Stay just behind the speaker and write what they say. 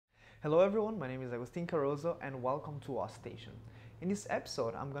Hello everyone, my name is Agustin Caroso and welcome to our station. In this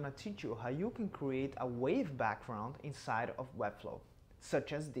episode, I'm gonna teach you how you can create a wave background inside of Webflow,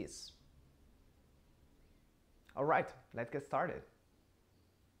 such as this. Alright, let's get started.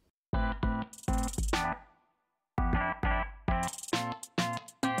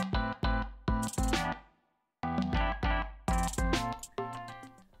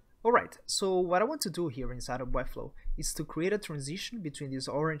 Alright, so what I want to do here inside of Webflow is to create a transition between this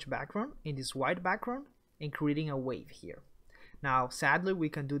orange background and this white background and creating a wave here. Now, sadly, we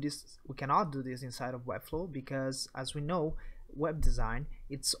cannot do this inside of Webflow because, as we know, web design,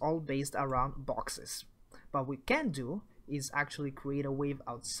 it's all based around boxes. But what we can do is actually create a wave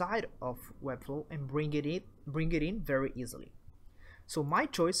outside of Webflow and bring it in very easily. So my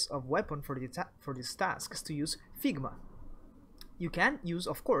choice of weapon for this task is to use Figma. You can use,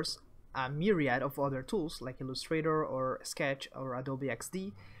 of course, a myriad of other tools like Illustrator or Sketch or Adobe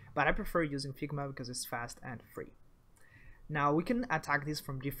XD, but I prefer using Figma because it's fast and free. Now we can attack this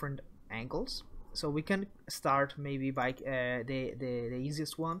from different angles. So we can start maybe by the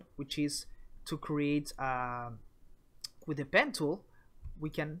easiest one, which is to create with the pen tool.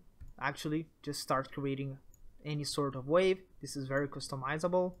 We can actually just start creating any sort of wave. This is very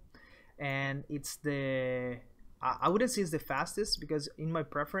customizable, and it's I wouldn't say it's the fastest because in my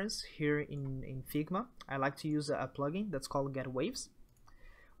preference here in Figma, I like to use a plugin that's called Get Waves,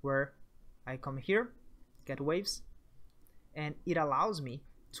 where I come here, Get Waves, and it allows me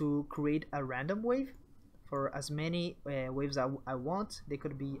to create a random wave for as many waves I want. They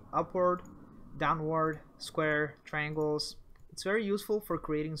could be upward, downward, square, triangles. It's very useful for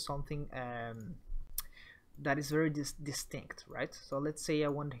creating something that is very distinct, right? So let's say I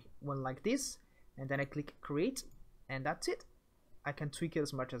want one like this, and then I click create, and that's it. I can tweak it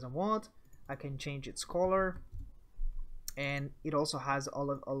as much as I want. I can change its color, and it also has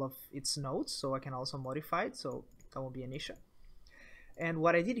all of its nodes, so I can also modify it, so that won't be an issue. And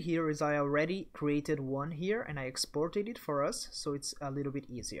what I did here is I already created one here and I exported it for us, so it's a little bit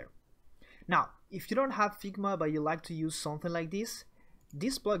easier. Now, if you don't have Figma but you like to use something like this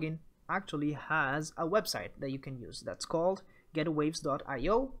plugin actually has a website that you can use that's called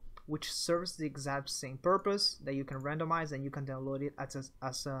getwaves.io, which serves the exact same purpose, that you can randomize and you can download it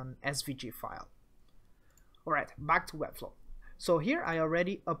as an SVG file. Alright, back to Webflow. So here I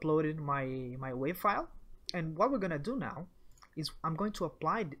already uploaded my wave file, and what we're gonna do now is I'm going to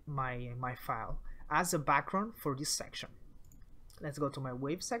apply my file as a background for this section. Let's go to my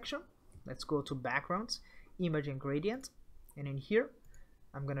wave section. Let's go to backgrounds, image and gradient, and in here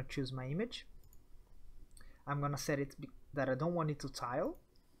I'm gonna choose my image. I'm gonna set it that I don't want it to tile.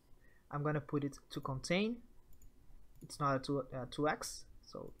 I'm gonna put it to contain. It's not a 2x,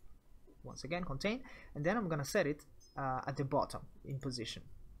 so once again contain, and then I'm gonna set it at the bottom in position.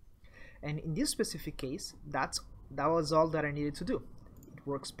 And in this specific case, that was all that I needed to do. It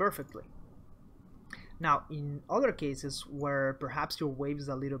works perfectly. Now, in other cases where perhaps your wave is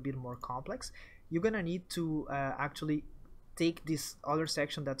a little bit more complex, you're gonna need to actually take this other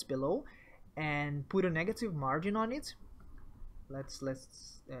section that's below and put a negative margin on it. Let's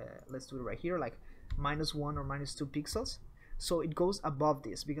do it right here, like -1 or -2 pixels, so it goes above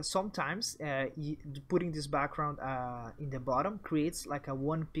this, because sometimes putting this background in the bottom creates like a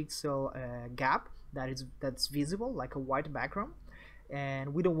 1 pixel gap that's visible, like a white background,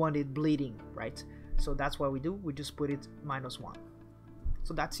 and we don't want it bleeding, right? So that's what we just put it -1.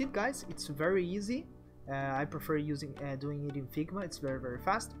 So that's it, guys. It's very easy. I prefer doing it in Figma. It's very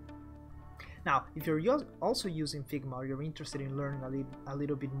fast. Now, if you're also using Figma or you're interested in learning a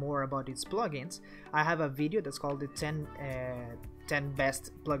little bit more about its plugins, I have a video that's called the 10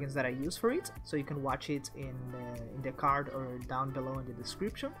 best plugins that I use for it, so you can watch it in the card or down below in the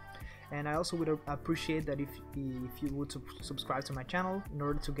description. And I also would appreciate that if you would subscribe to my channel in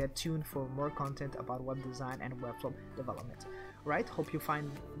order to get tuned for more content about web design and Webflow development. Right? Hope you find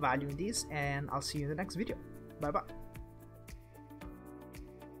value in this, and I'll see you in the next video. Bye bye.